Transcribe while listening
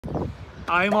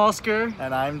I'm Oskar.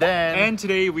 And I'm Dan. And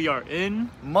today we are in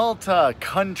Malta,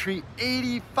 country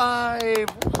 85.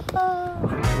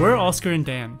 We're Oskar and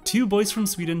Dan, two boys from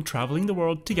Sweden traveling the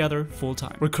world together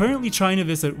full-time. We're currently trying to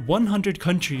visit 100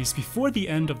 countries before the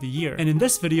end of the year, and in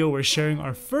this video we're sharing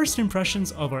our first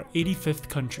impressions of our 85th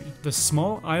country, the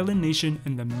small island nation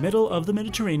in the middle of the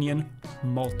Mediterranean,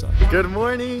 Malta. Good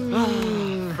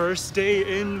morning! First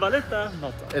day in Valletta,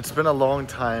 Malta. It's been a long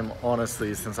time,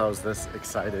 honestly, since I was this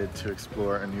excited to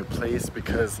explore a new place,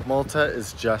 because Malta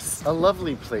is just a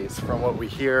lovely place from what we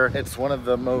hear. It's one of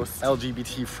the most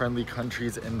LGBT-friendly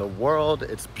countries in the world.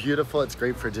 It's beautiful. It's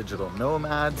great for digital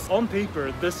nomads. On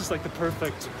paper, this is like the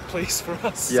perfect place for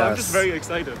us. Yes. So I'm just very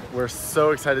excited. We're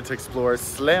so excited to explore.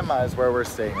 Slema is where we're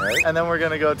staying, right? And then we're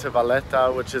gonna go to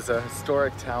Valletta, which is a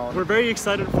historic town. We're very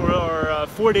excited for our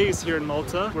 4 days here in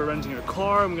Malta. We're renting a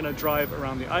car. I'm gonna drive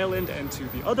around the island and to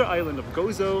the other island of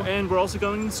Gozo. And we're also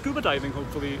going scuba diving,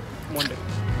 hopefully, one day.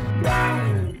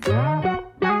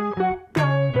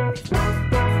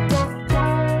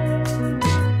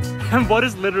 And what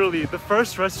is literally the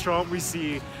first restaurant we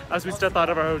see as we step out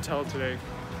of our hotel today?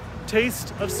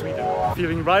 Taste of Sweden.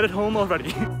 Feeling right at home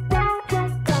already.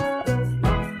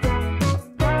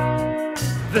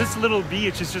 This little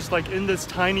beach is just like in this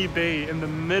tiny bay in the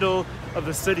middle of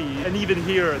the city. And even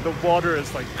here, the water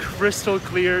is like crystal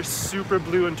clear, super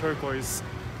blue and turquoise.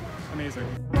 Amazing.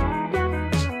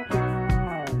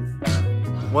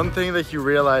 One thing that you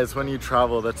realize when you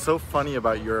travel that's so funny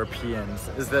about Europeans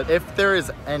is that if there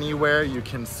is anywhere you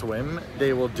can swim,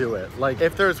 they will do it. Like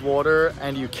if there's water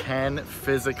and you can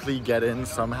physically get in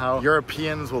somehow,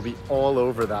 Europeans will be all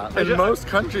over that. In most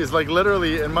countries, like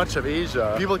literally in much of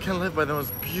Asia, people can live by the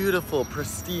most beautiful,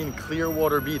 pristine, clear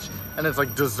water beach and it's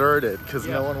like deserted because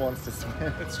no one wants to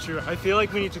swim. It's true. I feel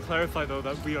like we need to clarify though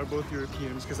that we are both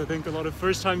Europeans because I think a lot of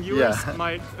first-time viewers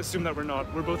might assume that we're not.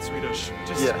 We're both Swedish.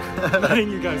 Just letting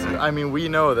you guys know. I mean, we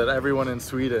know that everyone in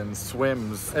Sweden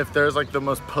swims. If there's like the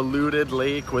most polluted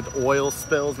lake with oil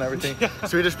spills and everything,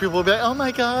 Swedish people will be like, oh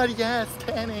my god, yes,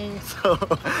 tanning. So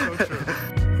true.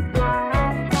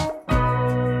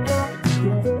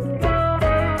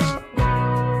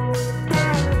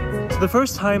 The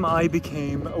first time I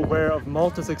became aware of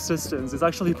Malta's existence is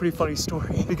actually a pretty funny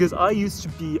story because I used to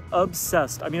be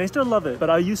obsessed. I mean, I still love it, but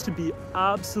I used to be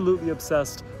absolutely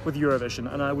obsessed with Eurovision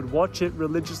and I would watch it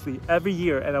religiously every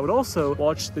year, and I would also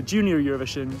watch the Junior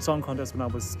Eurovision Song Contest when I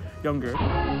was younger.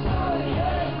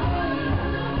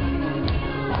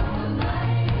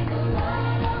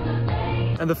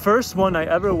 And the first one I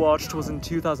ever watched was in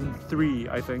 2003,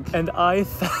 I think. And I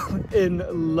fell in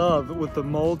love with the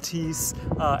Maltese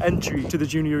entry to the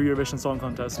Junior Eurovision Song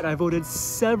Contest. And I voted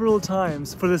several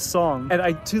times for this song.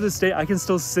 And to this day, I can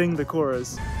still sing the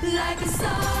chorus. Like a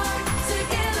star,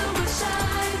 together we'll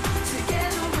shine,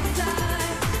 together we'll fly,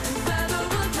 and forever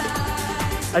we'll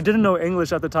die. I didn't know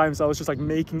English at the time, so I was just like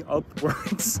making up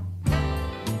words.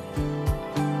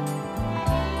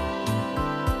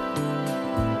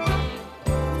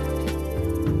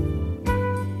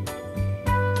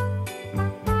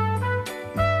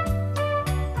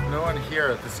 here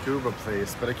at the scuba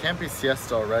place, but it can't be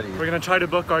siesta already. We're gonna try to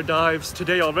book our dives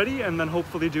today already and then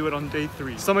hopefully do it on day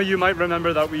 3. Some of you might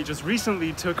remember that we just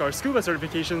recently took our scuba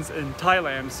certifications in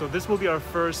Thailand, so this will be our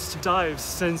first dive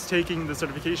since taking the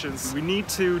certifications. We need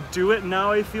to do it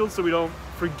now, I feel, so we don't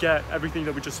forget everything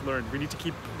that we just learned. We need to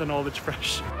keep the knowledge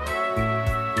fresh.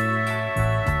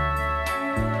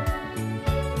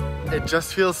 It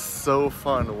just feels so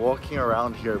fun walking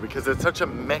around here because it's such a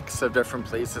mix of different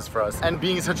places for us. And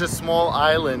being such a small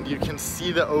island, you can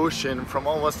see the ocean from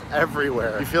almost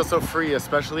everywhere. You feel so free,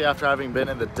 especially after having been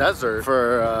in the desert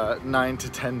for 9 to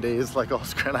 10 days like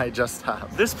Oskar and I just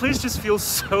have. This place just feels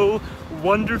so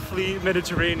wonderfully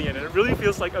Mediterranean. It really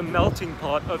feels like a melting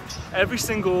pot of every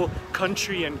single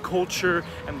country and culture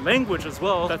and language as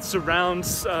well that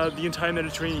surrounds the entire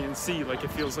Mediterranean Sea. Like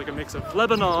it feels like a mix of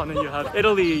Lebanon, and you have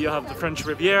Italy, you have the French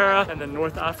Riviera, and then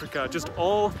North Africa, just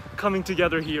all coming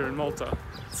together here in Malta.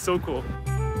 It's so cool.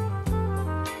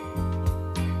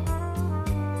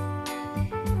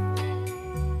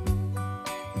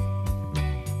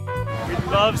 We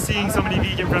love seeing so many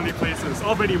vegan-friendly places.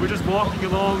 Already, we're just walking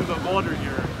along the water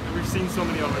here, and we've seen so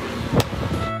many already.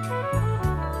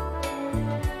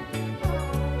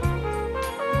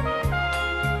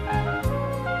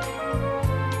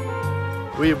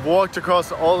 We've walked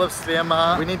across all of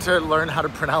Slema. We need to learn how to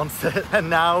pronounce it. And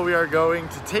now we are going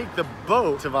to take the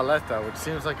boat to Valletta, which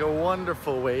seems like a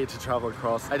wonderful way to travel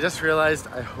across. I just realized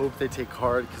I hope they take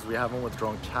card because we haven't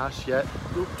withdrawn cash yet.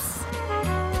 Oops.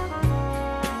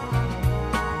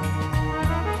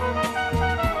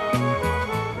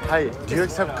 Hi, do you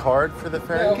accept card for the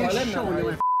ferry?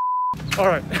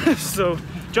 Alright, so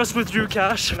just withdrew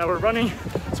cash, now we're running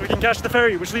so we can catch the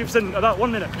ferry, which leaves in about 1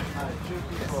 minute.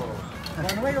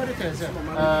 One way or return, sir?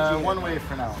 One way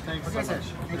for now. Thanks so much.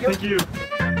 Thank you.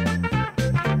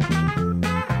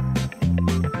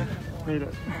 Made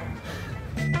it.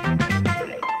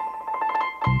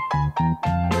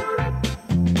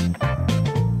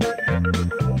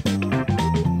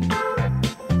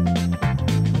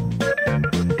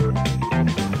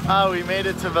 We made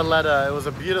it to Valletta. It was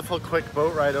a beautiful quick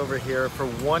boat ride over here for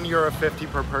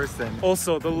 €1.50 per person.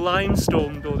 Also, the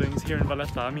limestone buildings here in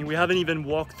Valletta. I mean, we haven't even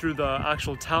walked through the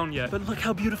actual town yet, but look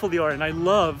how beautiful they are. And I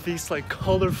love these like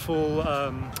colorful,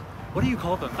 what do you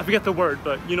call them? I forget the word,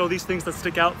 but you know, these things that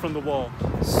stick out from the wall.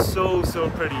 So, so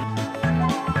pretty.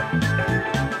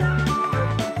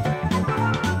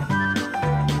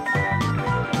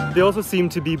 They also seem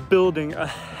to be building a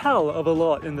hell of a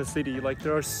lot in the city. Like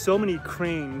there are so many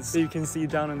cranes that you can see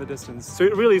down in the distance. So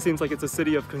it really seems like it's a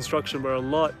city of construction where a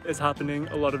lot is happening,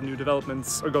 a lot of new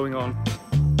developments are going on.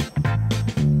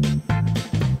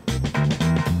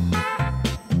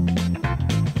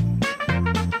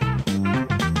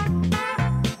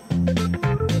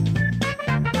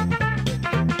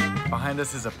 Behind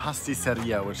us is a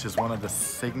pasticceria, which is one of the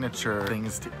signature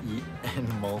things to eat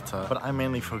in Malta, but I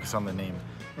mainly focus on the name.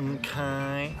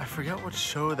 Okay. I forget what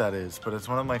show that is, but it's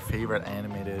one of my favorite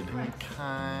animated.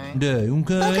 Okay.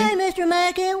 Okay, Mr.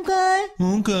 Mackey, okay.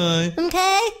 Okay.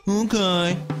 Okay.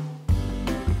 Okay.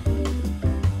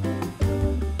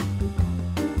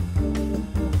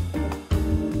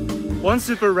 One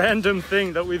super random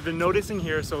thing that we've been noticing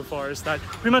here so far is that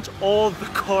pretty much all the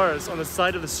cars on the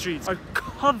side of the streets are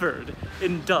covered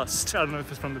in dust. I don't know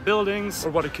if it's from the buildings or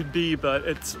what it could be, but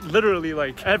it's literally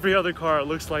like every other car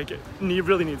looks like it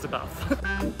really needs a bath.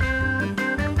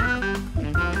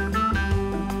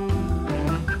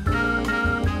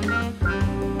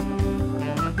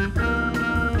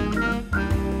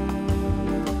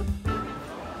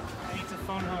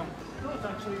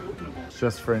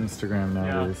 Just for Instagram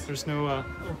nowadays. Yeah, there's no, oh,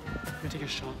 let me take a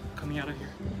shot coming out of here.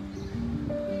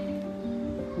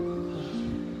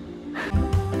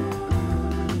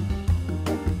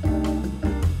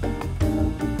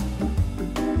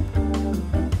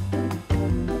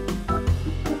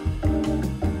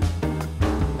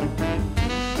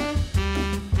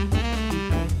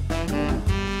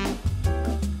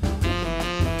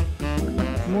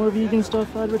 More vegan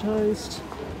stuff advertised.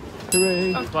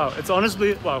 Hooray. Wow, it's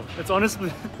honestly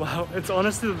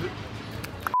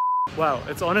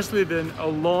been a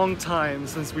long time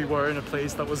since we were in a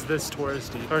place that was this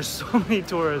touristy. There are so many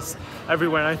tourists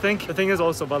everywhere, and I think the thing is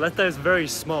also Valletta is very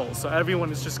small, so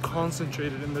everyone is just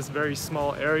concentrated in this very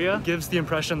small area. It gives the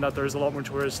impression that there's a lot more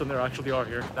tourists than there actually are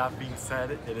here. That being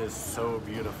said, it is so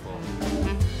beautiful.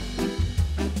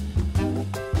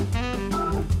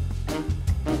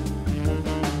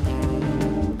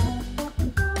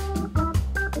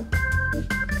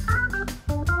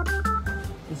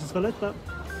 Valletta.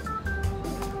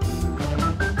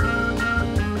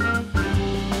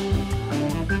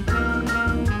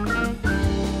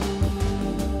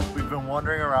 We've been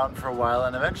wandering around for a while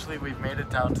and eventually we've made it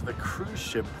down to the cruise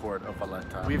ship port of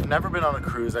Valletta. We've never been on a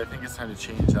cruise. I think it's time to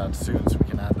change that soon so we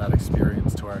can add that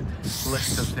experience to our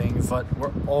list of things. But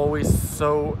we're always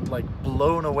so like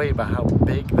blown away by how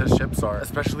big the ships are,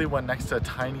 especially when next to a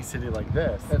tiny city like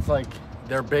this. It's like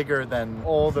they're bigger than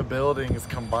all the buildings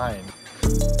combined.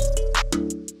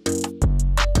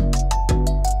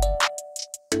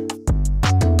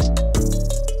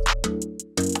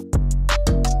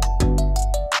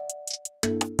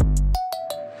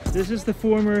 This is the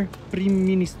former Prime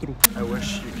Ministro. I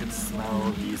wish you could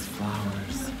smell these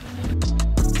flowers.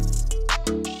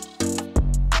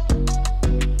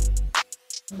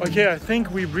 Okay, I think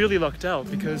we really lucked out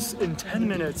because in 10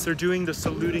 minutes they're doing the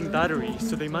saluting battery,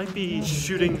 so they might be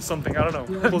shooting something, I don't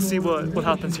know. We'll see what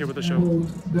happens here with the show.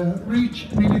 The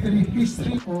rich military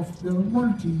history of the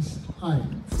Maltese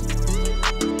Islands.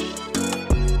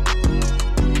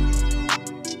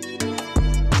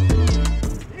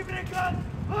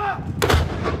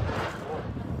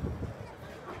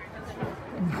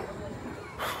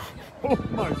 Oh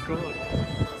my god.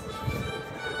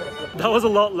 That was a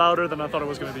lot louder than I thought it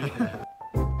was going to be.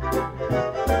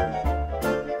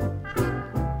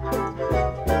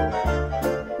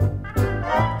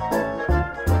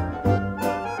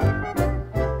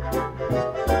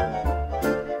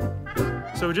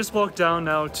 So we just walked down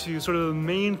now to sort of the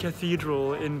main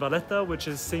cathedral in Valletta, which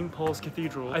is St. Paul's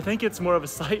Cathedral. I think it's more of a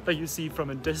sight that you see from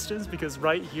a distance because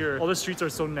right here, all the streets are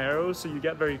so narrow, so you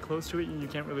get very close to it and you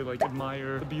can't really like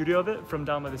admire the beauty of it from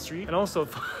down by the street. And also,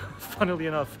 funnily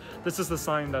enough, this is the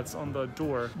sign that's on the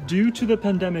door. Due to the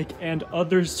pandemic and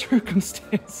other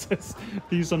circumstances,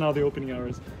 these are now the opening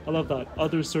hours. I love that.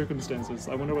 Other circumstances.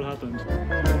 I wonder what happened.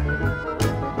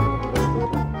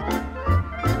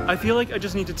 I feel like I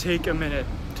just need to take a minute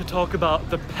to talk about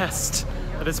the pest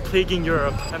that is plaguing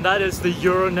Europe, and that is the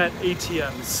Euronet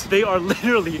ATMs. They are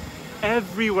literally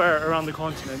everywhere around the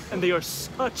continent, and they are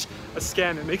such a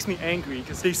scam. It makes me angry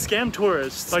because they scam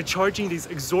tourists by charging these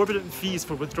exorbitant fees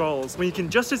for withdrawals when you can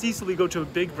just as easily go to a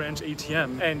big branch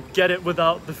ATM and get it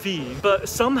without the fee. But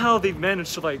somehow they've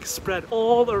managed to like spread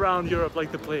all around Europe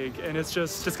like the plague, and it's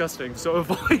just disgusting. So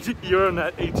avoid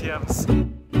Euronet ATMs.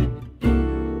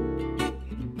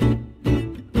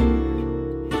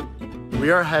 We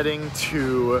are heading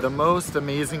to the most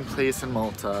amazing place in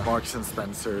Malta, Marks and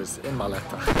Spencer's in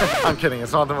Valletta. I'm kidding,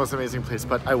 it's not the most amazing place,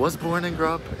 but I was born and grew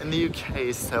up in the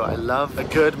UK, so I love a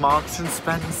good Marks and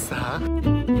Spencer.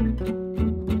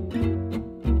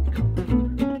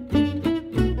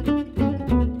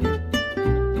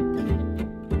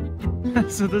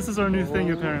 So this is our new thing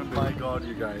apparently. Oh my god,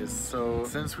 you guys. So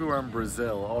since we were in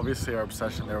Brazil, obviously our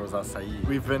obsession there was acai.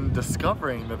 We've been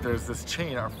discovering that there's this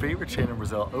chain, our favorite chain in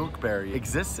Brazil, Oakberry,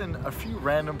 exists in a few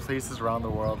random places around the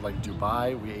world like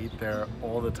Dubai. We ate there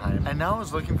all the time. And now I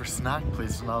was looking for snack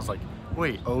places and I was like,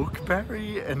 wait,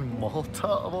 Oakberry in Malta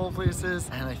of all places?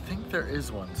 And I think there is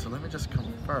one, so let me just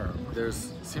confirm.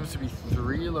 There's seems to be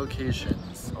 3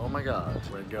 locations. Oh my god,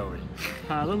 we're going.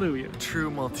 Hallelujah.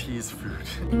 True Maltese food.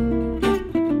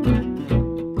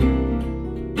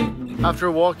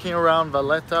 After walking around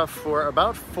Valletta for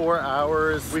about 4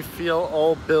 hours, we feel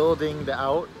all buildinged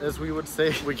out, as we would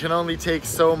say. We can only take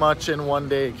so much in one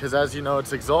day because, as you know,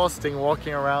 it's exhausting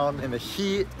walking around in the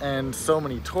heat and so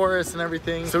many tourists and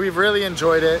everything. So we've really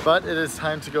enjoyed it, but it is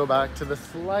time to go back to the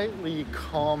slightly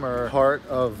calmer part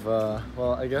of,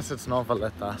 well, I guess it's not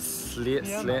Valletta,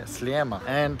 Sliema,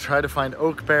 and try to find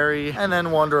Oakberry and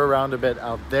then wander around a bit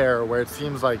out there where it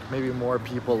seems like maybe more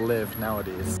people live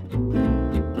nowadays.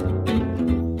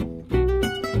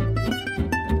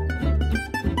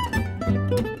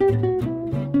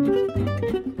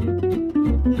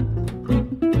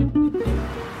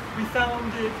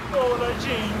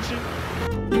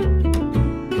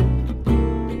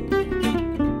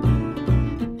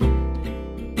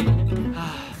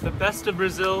 The best of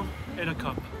Brazil in a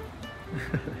cup.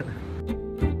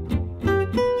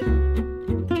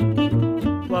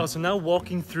 Wow, so now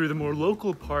walking through the more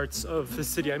local parts of the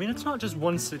city. I mean, it's not just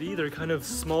one city, they're kind of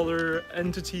smaller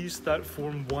entities that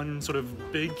form one sort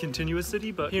of big continuous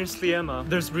city, but here in Sliema,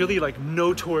 there's really like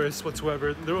no tourists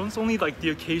whatsoever. There's only like the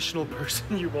occasional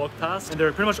person you walk past, and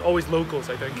they're pretty much always locals,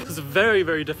 I think. It's a very,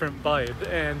 very different vibe,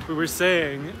 and we were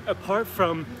saying, apart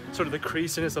from sort of the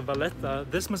craziness of Valletta,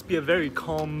 this must be a very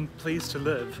calm place to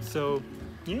live. So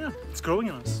yeah, it's growing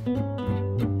on us.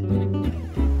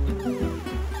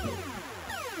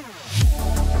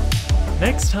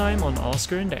 Next time on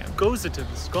Oskar Dan.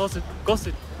 Gossitans.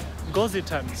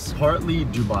 Partly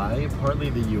Dubai, partly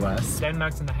the US.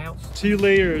 Denmark's in the house. 2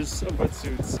 layers of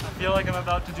wetsuits. I feel like I'm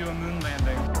about to do a moon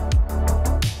landing.